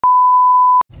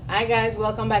Hi guys,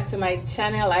 welcome back to my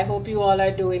channel. I hope you all are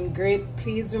doing great.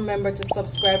 Please remember to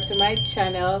subscribe to my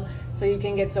channel so you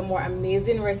can get some more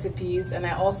amazing recipes, and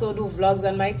I also do vlogs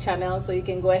on my channel, so you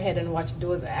can go ahead and watch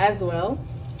those as well.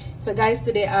 So guys,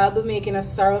 today I'll be making a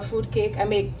sorrel fruit cake. I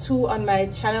made two on my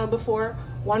channel before.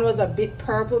 One was a bit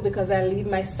purple because I leave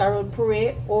my sorrel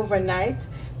puree overnight,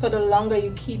 so the longer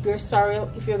you keep your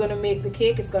sorrel, if you're going to make the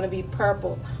cake, it's going to be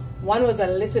purple. One was a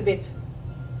little bit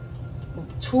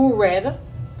too red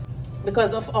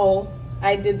because of how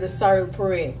I did the sorrel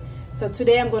puree. So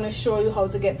today I'm going to show you how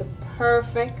to get the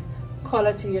perfect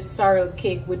color to your sorrel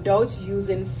cake without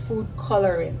using food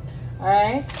coloring.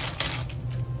 Alright,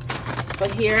 so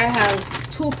here I have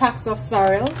 2 packs of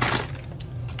sorrel.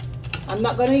 I'm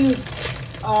not going to use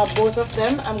both of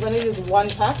them. I'm going to use 1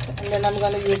 pack, and then I'm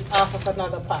going to use half of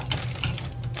another pack.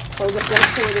 So we're just going to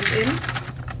pour this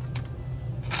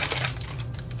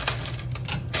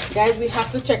in. Guys, we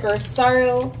have to check our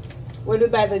sorrel when we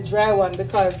buy the dry one,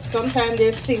 because sometimes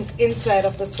there's things inside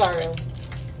of the sorrel.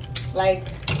 Like,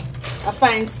 I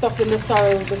find stuff in the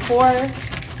sorrel before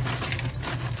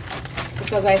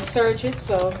because I search it.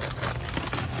 So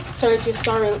search your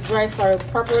sorrel, dry sorrel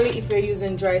properly if you're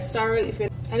using dry sorrel.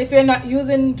 And if you're not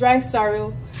using dry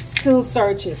sorrel, still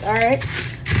search it. All right,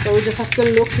 so we just have to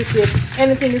look if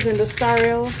anything is in the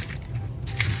sorrel,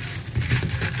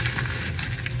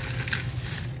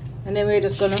 and then we're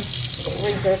just gonna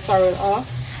rinse our sorrel off.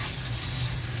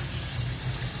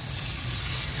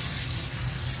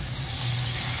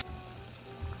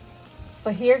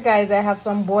 So here guys, I have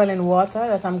some boiling water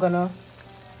that I'm gonna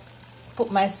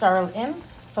put my sorrel in.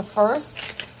 So first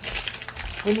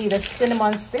we need a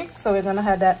cinnamon stick, so we're gonna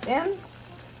add that in.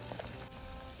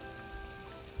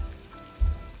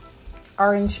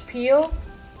 Orange peel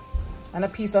and a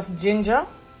piece of ginger.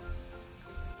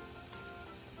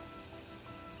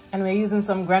 And we're using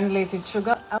some granulated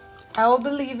sugar. I will be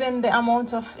leaving the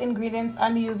amount of ingredients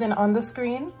I'm using on the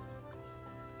screen.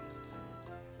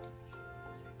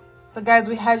 So guys,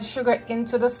 we had sugar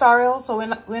into the sorrel, so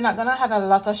we're not gonna add a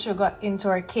lot of sugar into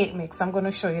our cake mix. I'm gonna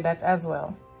show you that as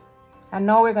well. And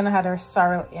now we're gonna add our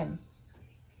sorrel in.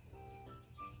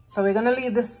 So we're gonna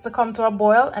leave this to come to a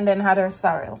boil and then add our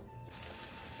sorrel.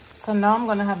 So now I'm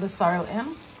gonna have the sorrel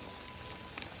in.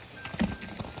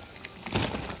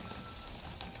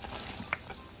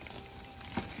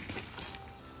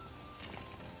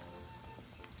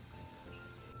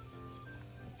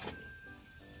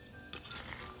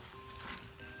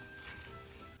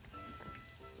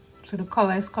 So the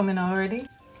color is coming already.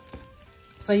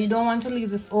 So you don't want to leave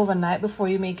this overnight before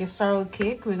you make your sorrel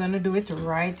cake. We're going to do it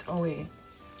right away.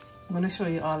 I'm going to show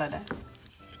you all of that.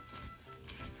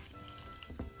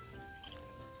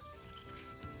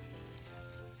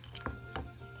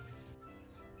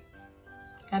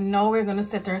 And now we're going to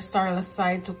set our sorrel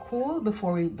aside to cool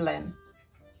before we blend.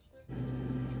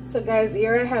 So guys,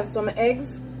 here I have some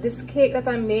eggs. This cake that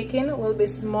I'm making will be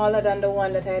smaller than the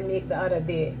one that I made the other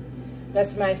day.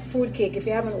 That's my food cake. If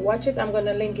you haven't watched it, I'm going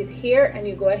to link it here, and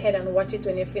you go ahead and watch it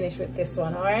when you're finished with this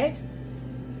one. All right,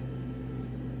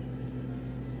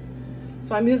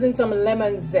 so I'm using some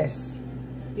lemon zest.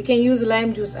 You can use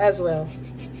lime juice as well.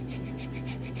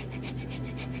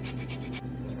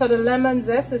 So the lemon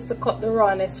zest is to cut the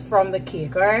rawness from the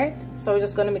cake. All right, so we're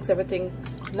just going to mix everything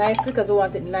nicely because we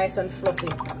want it nice and fluffy.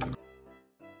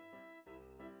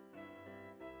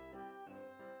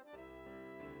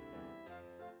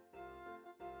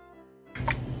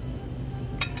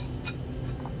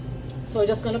 So we're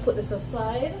just going to put this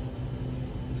aside.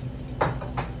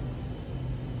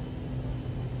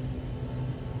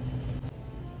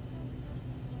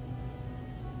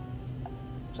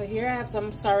 So here I have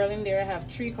some sorrel in there. I have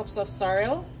 3 cups of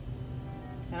sorrel.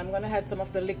 And I'm going to add some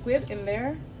of the liquid in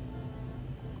there,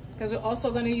 because we're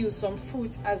also going to use some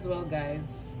fruits as well,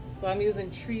 guys. So I'm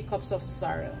using 3 cups of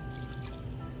sorrel.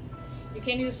 You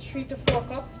can use 3 to 4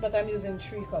 cups, but I'm using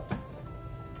 3 cups.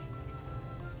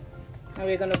 And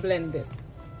we're going to blend this.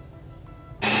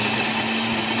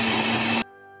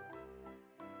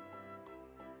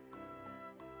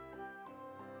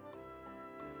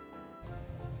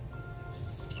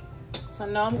 So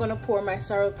now I'm going to pour my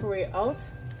sorrel puree out.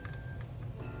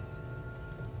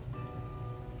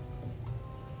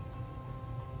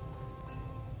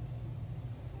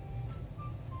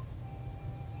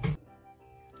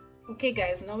 Okay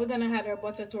guys, now we're going to add our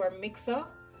butter to our mixer.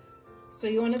 So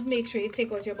you want to make sure you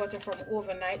take out your butter from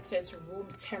overnight so it's room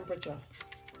temperature.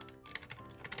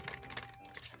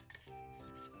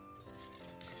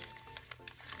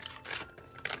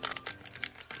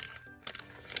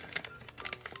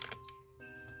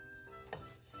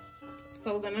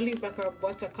 So we're gonna leave back our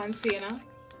butter container.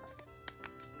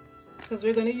 because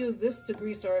we're going to use this to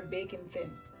grease our bacon thin.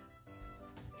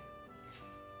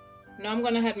 Now I'm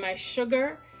going to add my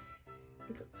sugar.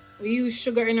 We use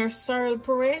sugar in our sorrel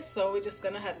puree, so we're just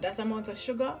going to add that amount of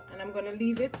sugar, and I'm going to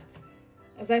leave it.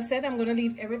 As I said, I'm going to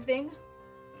leave everything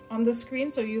on the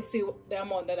screen so you'll see the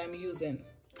amount that I'm using.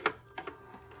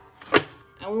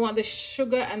 And we want the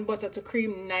sugar and butter to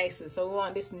cream nicely, so we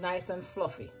want this nice and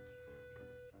fluffy.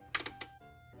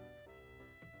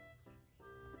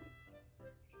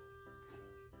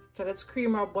 So let's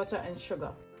cream our butter and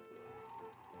sugar.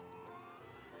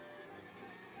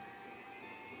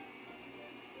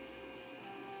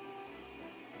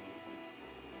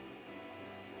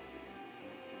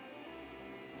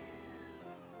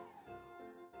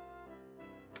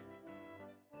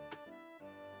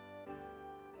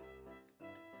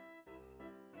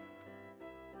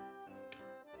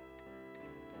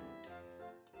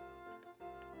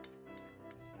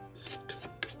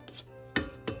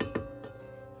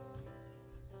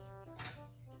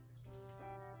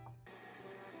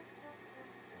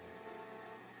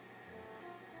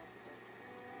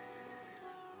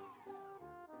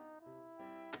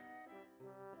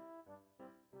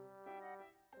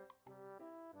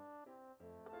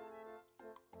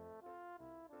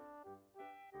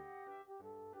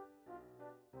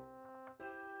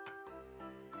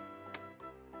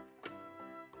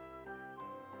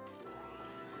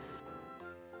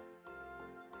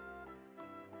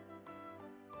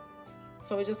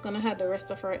 So we're just gonna add the rest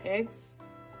of our eggs.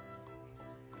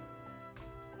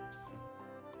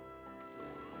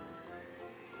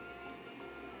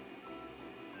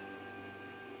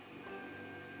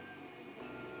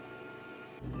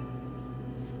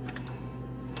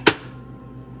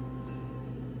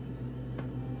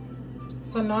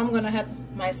 So now I'm gonna add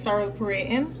my sorrel puree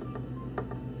in.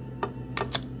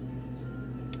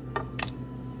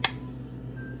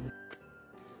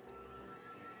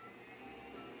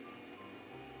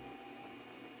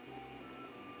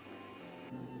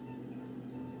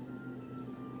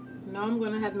 Now I'm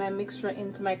going to add my mixture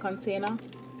into my container.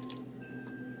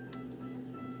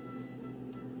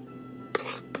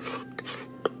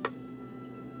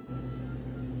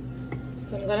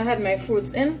 So I'm going to add my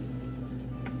fruits in.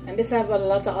 And this has a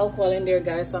lot of alcohol in there,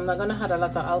 guys, so I'm not going to add a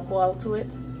lot of alcohol to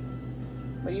it.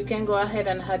 But you can go ahead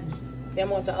and add the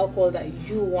amount of alcohol that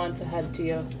you want to add to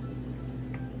your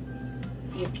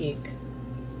cake.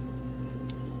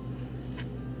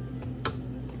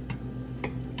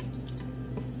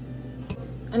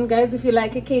 And guys, if you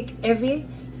like a cake heavy,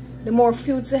 the more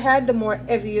fruits you add, the more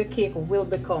heavy your cake will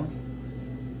become.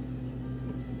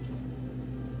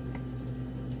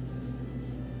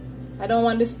 I don't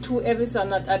want this too heavy, so I'm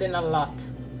not adding a lot.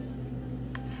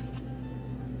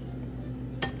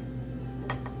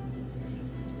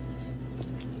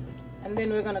 And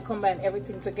then we're going to combine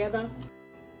everything together.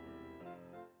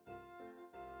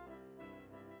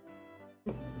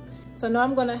 So now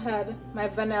I'm going to add my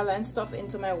vanilla and stuff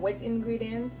into my wet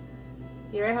ingredients.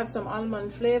 Here I have some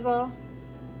almond flavor.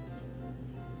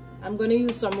 I'm going to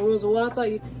use some rose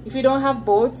water. If you don't have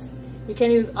both, you can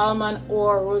use almond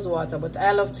or rose water, but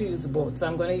I love to use both, so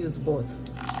I'm going to use both.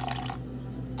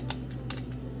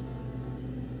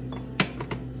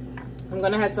 I'm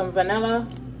going to add some vanilla.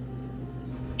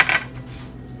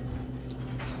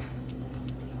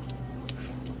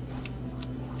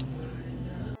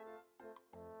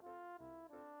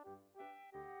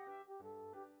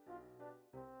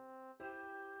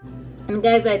 And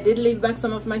guys, I did leave back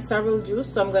some of my sorrel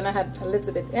juice, so I'm going to add a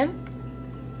little bit in.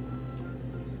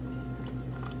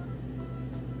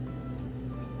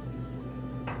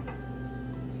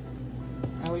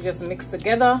 And we just mix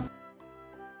together.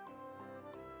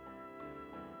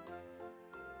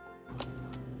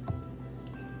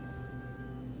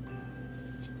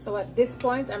 So at this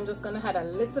point, I'm just going to add a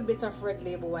little bit of red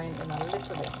label wine in, a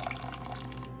little bit.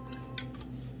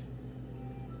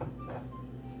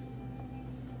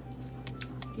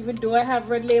 Even though I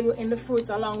have red label in the fruits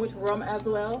along with rum as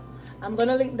well, I'm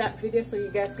gonna link that video so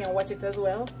you guys can watch it as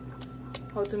well,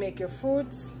 how to make your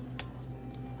fruits.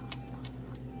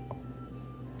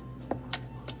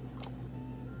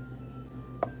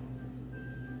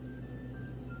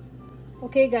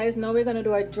 Okay guys, now we're gonna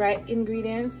do our dry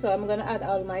ingredients. So I'm gonna add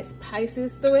all my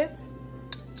spices to it.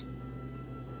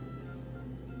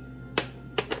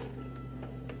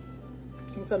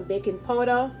 And some baking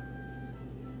powder.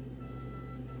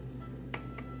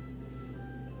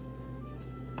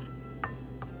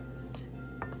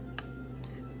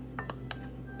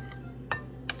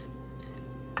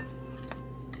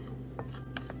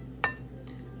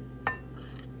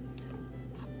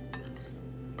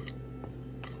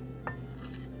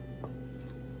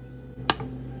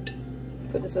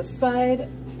 Put this aside.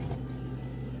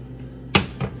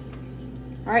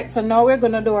 All right, so now we're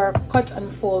gonna do our cut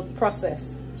and fold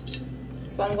process.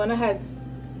 So I'm gonna add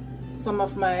some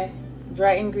of my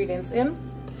dry ingredients in.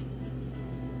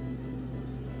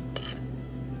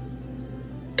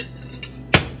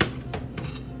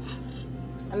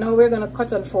 And now we're gonna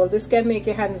cut and fold. This can make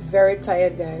your hand very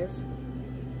tired, guys.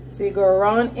 So you go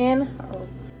around in,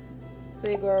 so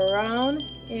you go around,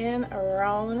 in,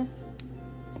 around.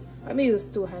 Let me use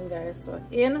two hands, guys. So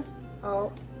in,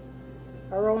 out,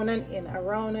 around and in,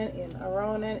 around and in,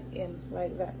 around and in,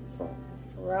 like that. So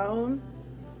around,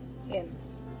 in.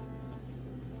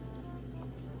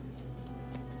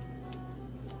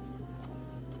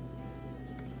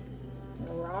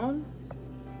 Around,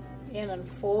 in and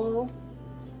fold.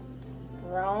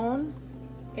 Around,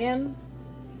 in,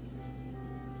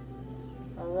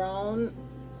 around,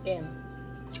 in.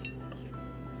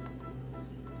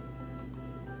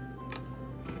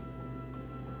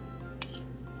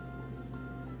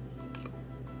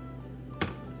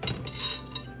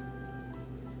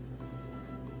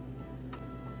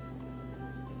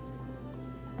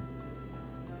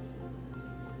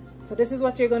 So this is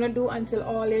what you're gonna do until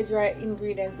all your dry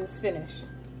ingredients is finished.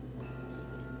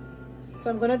 So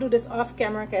I'm gonna do this off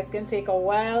camera because it can take a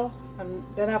while and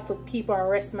then I have to keep on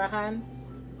rest my hand.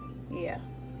 Yeah.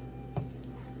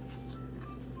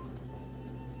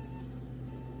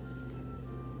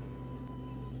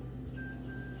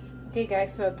 Okay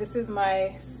guys, so this is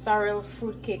my sorrel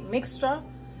fruitcake mixture.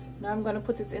 Now I'm gonna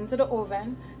put it into the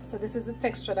oven. So this is the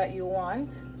texture that you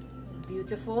want.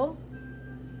 Beautiful.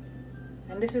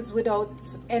 And this is without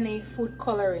any food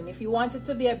coloring. If you want it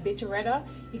to be a bit redder,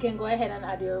 you can go ahead and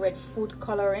add your red food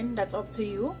coloring. That's up to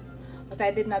you. But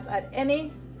I did not add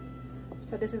any.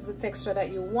 So this is the texture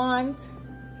that you want.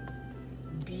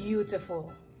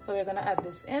 Beautiful. So we're gonna add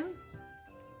this in.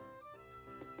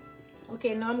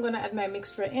 Okay, now I'm gonna add my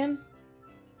mixture in.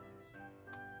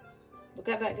 Look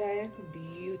at that, guys.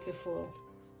 Beautiful.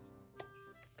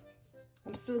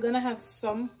 I'm still gonna have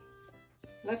some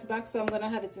left back, so I'm gonna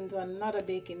add it into another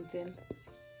baking tin.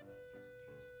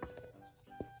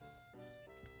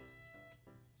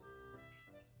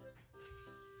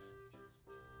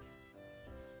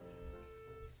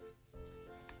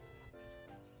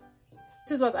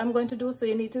 This is what I'm going to do, so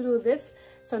you need to do this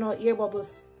so no air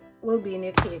bubbles will be in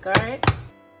your cake. All right.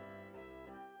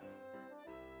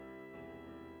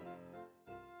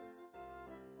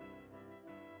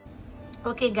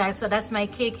 Okay guys, so that's my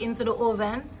cake into the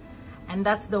oven. And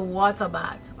that's the water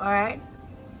bath. All right,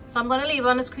 so I'm gonna leave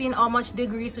on the screen how much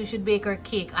degrees we should bake our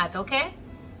cake at, okay,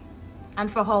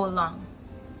 and for how long.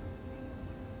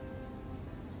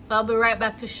 So I'll be right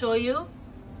back to show you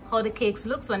how the cakes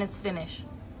looks when it's finished.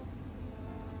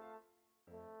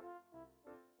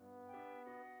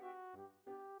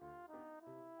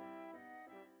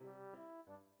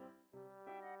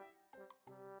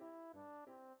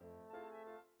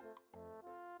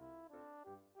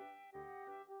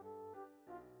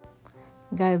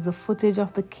 Guys, the footage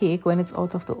of the cake when it's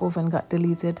out of the oven got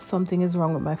deleted. Something is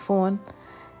wrong with my phone.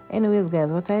 Anyways,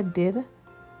 guys, what I did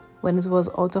when it was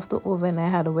out of the oven, I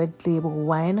had a red label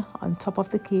wine on top of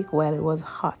the cake while it was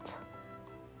hot.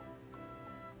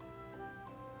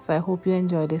 So I hope you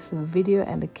enjoyed this video,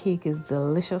 and the cake is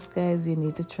delicious, guys. You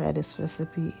need to try this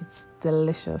recipe. It's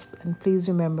delicious, and please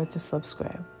remember to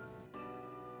subscribe.